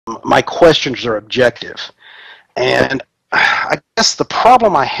my questions are objective. And I guess the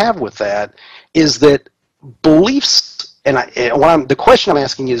problem I have with that is that beliefs, and the question I'm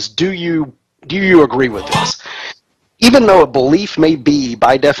asking is, do you agree with this? Even though a belief may be,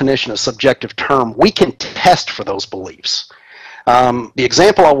 by definition, a subjective term, we can test for those beliefs. The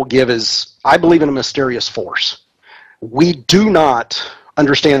example I will give is, I believe in a mysterious force. We do not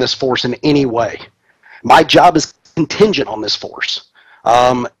understand this force in any way. My job is contingent on this force.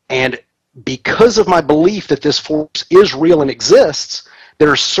 And because of my belief that this force is real and exists, there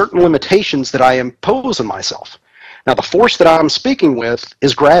are certain limitations that I impose on myself. Now, the force that I'm speaking with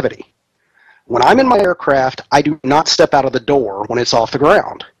is gravity. When I'm in my aircraft, I do not step out of the door when it's off the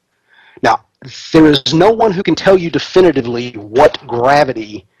ground. Now, there is no one who can tell you definitively what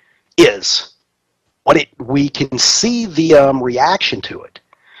gravity is. We can see the reaction to it.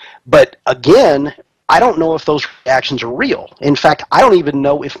 But again, I don't know if those reactions are real. In fact, I don't even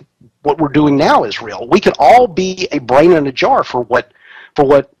know if what we're doing now is real. We could all be a brain in a jar for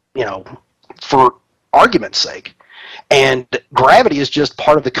argument's sake. And gravity is just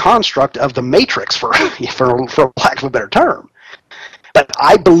part of the construct of the matrix, for lack of a better term. But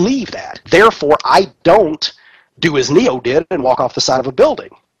I believe that. Therefore, I don't do as Neo did and walk off the side of a building.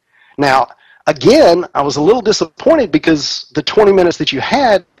 Now, again, I was a little disappointed because the 20 minutes that you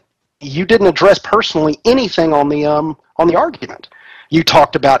had, you didn't address personally anything on the argument. You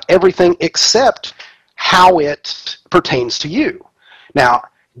talked about everything except how it pertains to you. Now,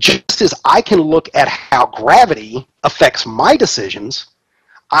 just as I can look at how gravity affects my decisions,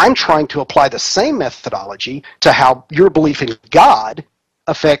 I'm trying to apply the same methodology to how your belief in God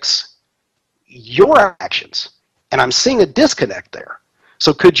affects your actions. And I'm seeing a disconnect there.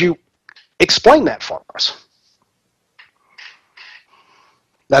 So could you explain that for us?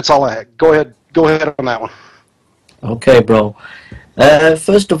 That's all I had. Go ahead on that one. Okay, bro.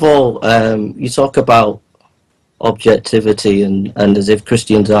 First of all, you talk about objectivity and as if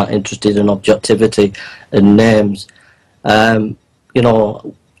Christians aren't interested in objectivity and names. You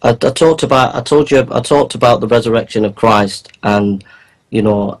know, I talked about the resurrection of Christ, and you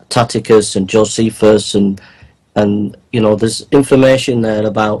know, Tacitus and Josephus, and you know, there's information there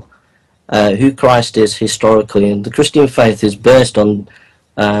about who Christ is historically, and the Christian faith is based on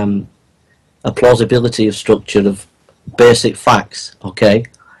a plausibility of structure of basic facts. Okay.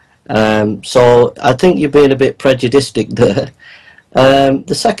 So I think you're being a bit prejudiced there.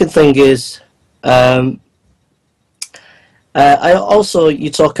 The second thing is, you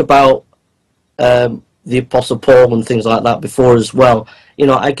talk about the Apostle Paul and things like that before as well. You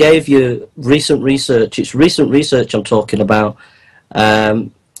know, I gave you recent research. It's recent research I'm talking about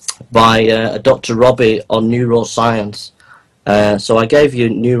by Dr. Robbie on neuroscience. So I gave you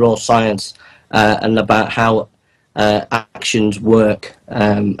neuroscience and about how actions work,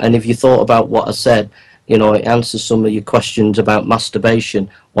 and if you thought about what I said, you know, it answers some of your questions about masturbation,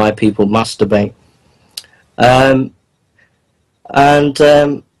 why people masturbate,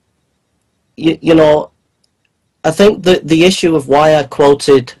 you know, I think that the issue of why I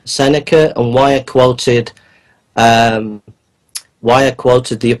quoted Seneca and why I quoted the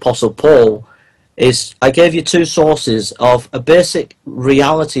Apostle Paul is I gave you two sources of a basic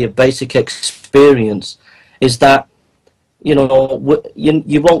reality, a basic experience. Is that, you know,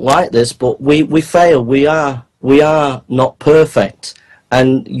 you won't like this, but we fail. We are not perfect,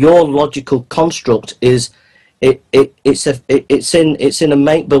 and your logical construct is it's in a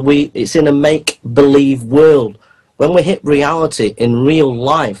make believe world. When we hit reality in real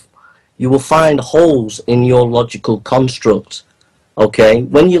life, you will find holes in your logical construct. Okay,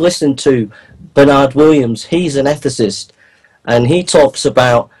 when you listen to Bernard Williams, he's an ethicist, and he talks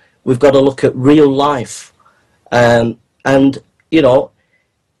about we've got to look at real life. And you know,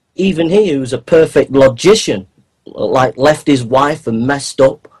 even he, who's a perfect logician, like left his wife and messed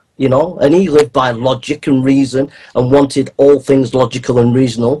up, you know, and he lived by logic and reason and wanted all things logical and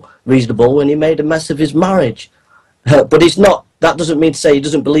reasonable, and he made a mess of his marriage. But he's not. That doesn't mean to say he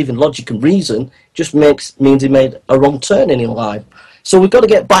doesn't believe in logic and reason. Just means he made a wrong turn in his life. So we've got to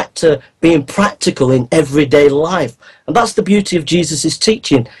get back to being practical in everyday life, and that's the beauty of Jesus'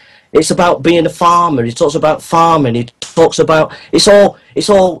 teaching. It's about being a farmer. He talks about farming. He talks about it's all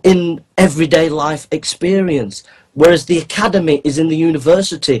in everyday life experience. Whereas the academy is in the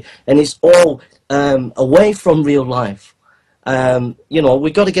university, and it's all away from real life. You know,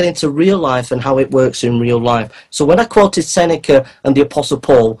 we've got to get into real life and how it works in real life. So when I quoted Seneca and the Apostle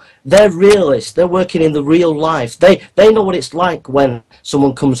Paul, they're realists. They're working in the real life. They know what it's like when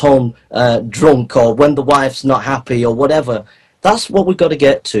someone comes home drunk, or when the wife's not happy, or whatever. That's what we've got to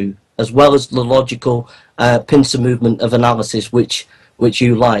get to, as well as the logical pincer movement of analysis, which which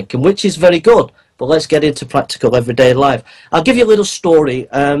you like, and which is very good. But let's get into practical everyday life. I'll give you a little story.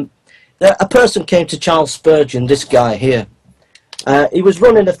 A person came to Charles Spurgeon, this guy here. He was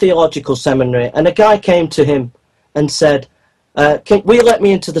running a theological seminary, and a guy came to him and said, will you let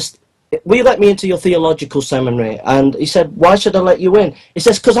me into your theological seminary? And he said, why should I let you in? He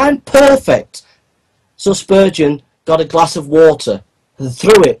says, because I'm perfect. So Spurgeon got a glass of water and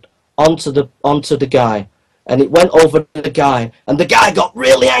threw it onto the guy, and it went over the guy, and the guy got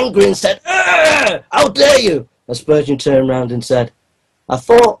really angry and said, how dare you? And Spurgeon turned around and said, I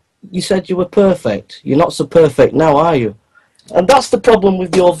thought you said you were perfect. You're not so perfect now, are you? And that's the problem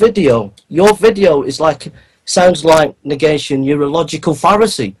with your video. Your video is sounds like negation. You're a logical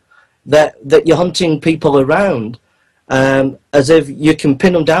Pharisee that you're hunting people around as if you can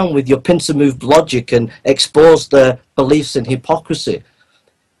pin them down with your pincer-moved logic and expose their beliefs in hypocrisy.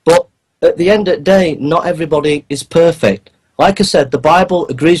 But at the end of the day, not everybody is perfect. Like I said, the Bible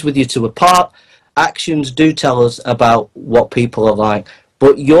agrees with you to a part. Actions do tell us about what people are like.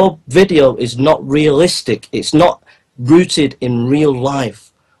 But your video is not realistic. It's not rooted in real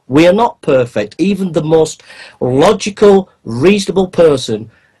life. We are not perfect. Even the most logical, reasonable person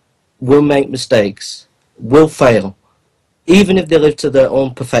will make mistakes, will fail, even if they live to their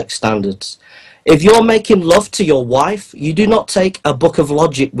own perfect standards. If you're making love to your wife, you do not take a book of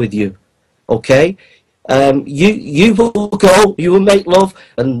logic with you, okay? You will make love,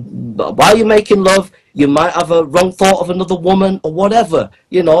 and while you're making love, you might have a wrong thought of another woman or whatever.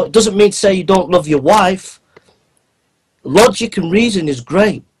 You know, it doesn't mean to say you don't love your wife. Logic and reason is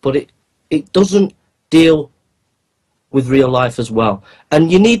great, but it doesn't deal with real life as well.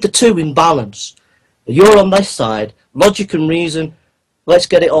 And you need the two in balance. You're on this side, logic and reason, let's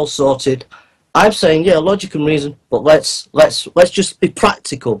get it all sorted. I'm saying, yeah, logic and reason, but let's just be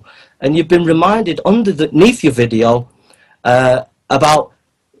practical. And you've been reminded underneath your video about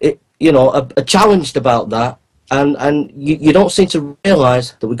it, you know, challenged about that, and you don't seem to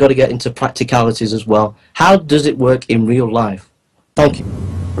realise that we've got to get into practicalities as well. How does it work in real life? Thank you.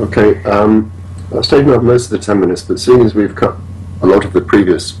 Okay, I've taken up most of the 10 minutes, but seeing as we've cut a lot of the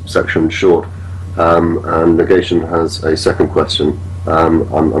previous section short, and Negation has a second question, I'm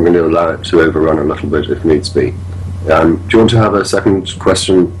going to allow it to overrun a little bit if needs be. Do you want to have a second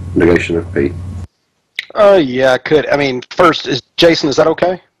question, Negation of P? Yeah, I could. I mean, first, Jason, is that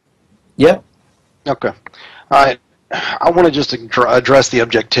okay? Yeah. Okay. All right. I want to just address the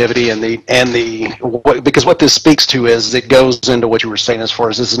objectivity because what this speaks to is it goes into what you were saying as far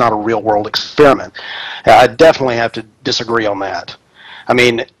as this is not a real world experiment. I definitely have to disagree on that. I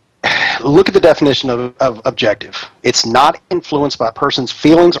mean, look at the definition of objective. It's not influenced by a person's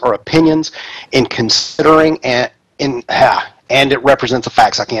feelings or opinions in considering and it represents the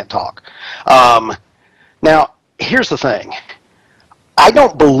facts. I can't talk. Now, here's the thing. I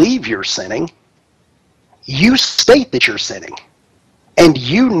don't believe you're sinning. You state that you're sinning. And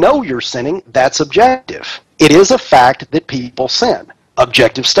you know you're sinning. That's objective. It is a fact that people sin.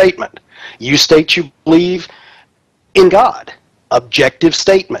 Objective statement. You state you believe in God. Objective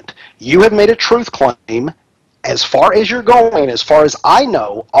statement. You have made a truth claim. As far as you're going, as far as I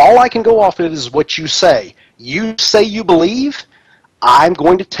know, all I can go off of is what you say. You say you believe, I'm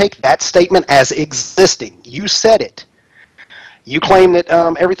going to take that statement as existing. You said it. You claim that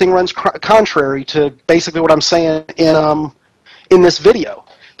everything runs contrary to basically what I'm saying in this video.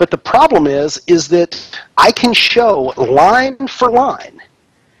 But the problem is that I can show line for line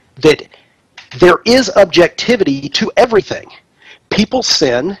that there is objectivity to everything. People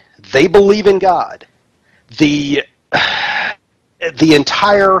sin. They believe in God. The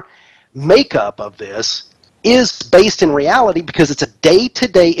entire makeup of this is based in reality because it's a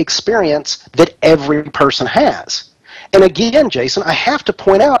day-to-day experience that every person has. And again, Jason, I have to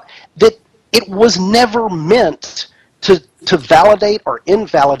point out that it was never meant to validate or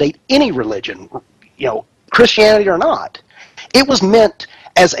invalidate any religion, you know, Christianity or not. It was meant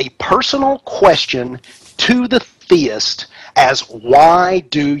as a personal question to the theist as why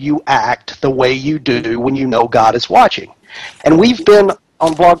do you act the way you do when you know God is watching? And we've been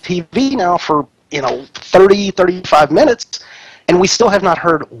on Blog TV now for 30, 35 minutes, and we still have not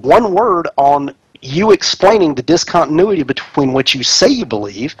heard one word on you explaining the discontinuity between what you say you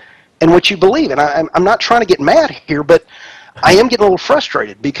believe and what you believe. And I'm not trying to get mad here, but I am getting a little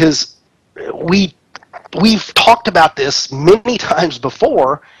frustrated because we've talked about this many times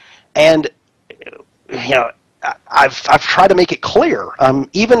before, and I've tried to make it clear.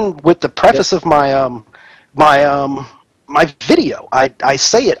 Even with the preface of my my video, I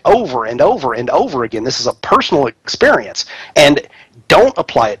say it over and over and over again. This is a personal experience, and don't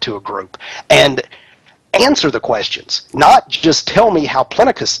apply it to a group. And answer the questions, not just tell me how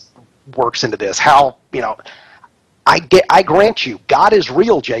Plenticus works into this. How, I grant you, God is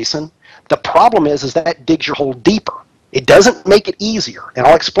real, Jason. The problem is that digs your hole deeper. It doesn't make it easier, and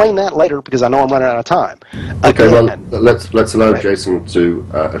I'll explain that later because I know I'm running out of time. Okay, well, let's allow Jason to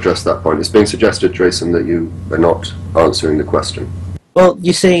address that point. It's being suggested, Jason, that you are not answering the question. Well,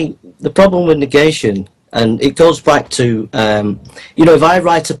 you see, the problem with negation, and it goes back to, if I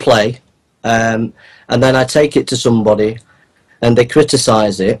write a play, and then I take it to somebody, and they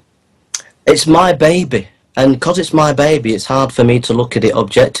criticize it, it's my baby. And because it's my baby, it's hard for me to look at it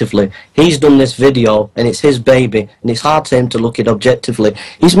objectively. He's done this video, and it's his baby, and it's hard for him to look at it objectively.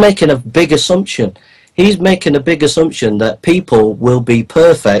 He's making a big assumption. He's making a big assumption that people will be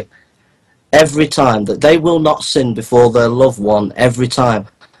perfect every time, that they will not sin before their loved one every time.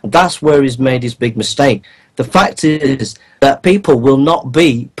 And that's where he's made his big mistake. The fact is that people will not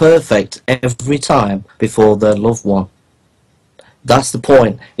be perfect every time before their loved one. That's the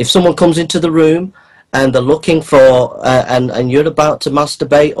point. If someone comes into the room and they're looking for, and you're about to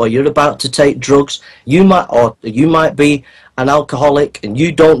masturbate or you're about to take drugs, you might be an alcoholic and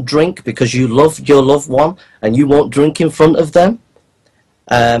you don't drink because you love your loved one and you won't drink in front of them.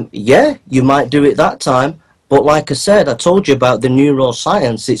 Yeah, you might do it that time, but like I said, I told you about the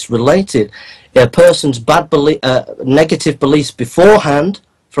neuroscience. It's related. A person's negative beliefs beforehand,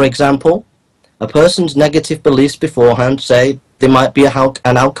 for example, a person's negative beliefs beforehand, say they might be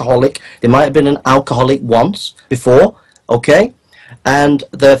an alcoholic, they might have been an alcoholic once before, okay, and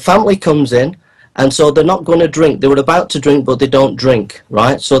the family comes in, and so they're not going to drink. They were about to drink, but they don't drink,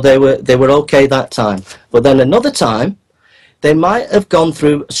 right? So they were okay that time. But then another time, they might have gone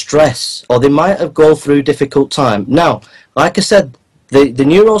through stress, or they might have gone through difficult time. Now, like I said, the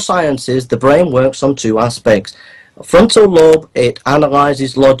neurosciences, the brain works on two aspects. Frontal lobe, it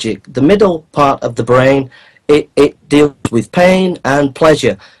analyzes logic. The middle part of the brain, it deals with pain and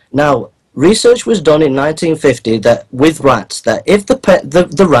pleasure. Now, research was done in 1950 that with rats, that if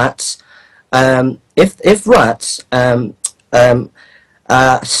the rats, if rats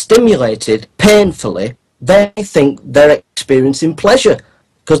are stimulated painfully, they think they're experiencing pleasure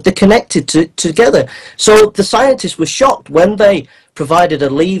because they're connected together. So the scientists were shocked when they provided a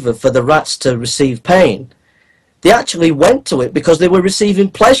lever for the rats to receive pain. They actually went to it because they were receiving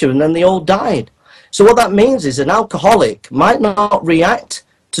pleasure, and then they all died. So what that means is an alcoholic might not react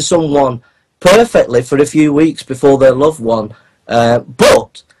to someone perfectly for a few weeks before their loved one,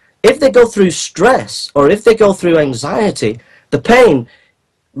 but if they go through stress or if they go through anxiety, the pain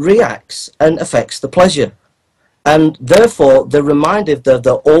reacts and affects the pleasure, and therefore they're reminded of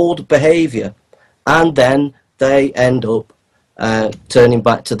the old behavior, and then they end up turning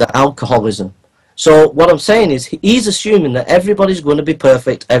back to the alcoholism. So what I'm saying is he's assuming that everybody's going to be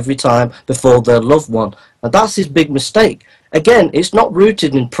perfect every time before their loved one, and that's his big mistake. Again, it's not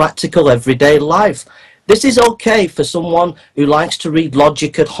rooted in practical everyday life. This is okay for someone who likes to read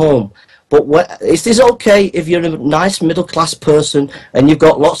logic at home. But it is okay if you're a nice middle-class person and you've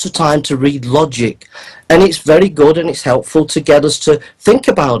got lots of time to read logic. And it's very good and it's helpful to get us to think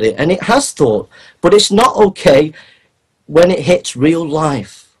about it. And it has thought. But it's not okay when it hits real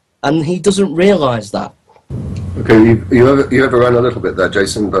life. And he doesn't realise that. Okay, you overran a little bit there,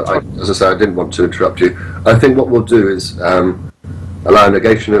 Jason, but as I say, I didn't want to interrupt you. I think what we'll do is allow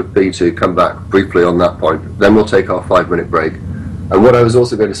Negation of B to come back briefly on that point. Then we'll take our 5-minute break. And what I was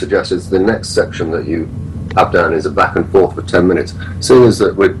also going to suggest is the next section that you have down is a back and forth for 10 minutes. Seeing as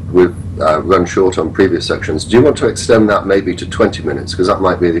that we've run short on previous sections, do you want to extend that maybe to 20 minutes? Because that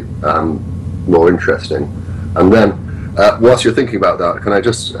might be more interesting. And then, whilst you're thinking about that, can I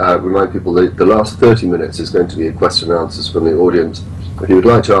just remind people that the last 30 minutes is going to be a question and answers from the audience. If you would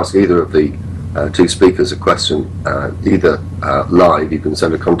like to ask either of the two speakers a question, either live, you can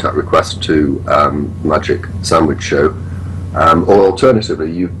send a contact request to Magic Sandwich Show. Or alternatively,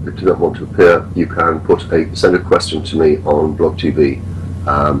 if you do not want to appear, you can send a question to me on BlogTV.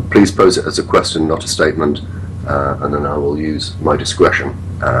 Please pose it as a question, not a statement, and then I will use my discretion.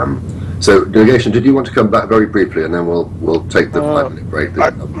 So, Negation, did you want to come back very briefly, and then we'll take the 5-minute break?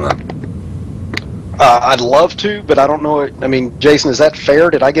 I'd love to, but I don't know. I mean, Jason, is that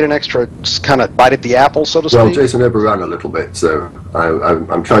fair? Did I get an extra kind of bite at the apple, so to speak? Well, Jason overran a little bit, so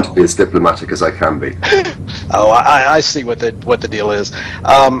I'm trying to be as diplomatic as I can be. Oh, I see what the deal is.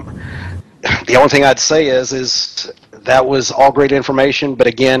 The only thing I'd say is that was all great information, but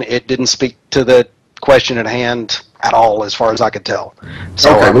again, it didn't speak to the question at hand at all, as far as I could tell.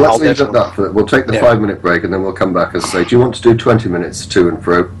 So okay, well, let's leave it at that. We'll take the 5-minute break, and then we'll come back and say, do you want to do 20 minutes to and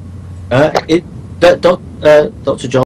fro? Dr. John.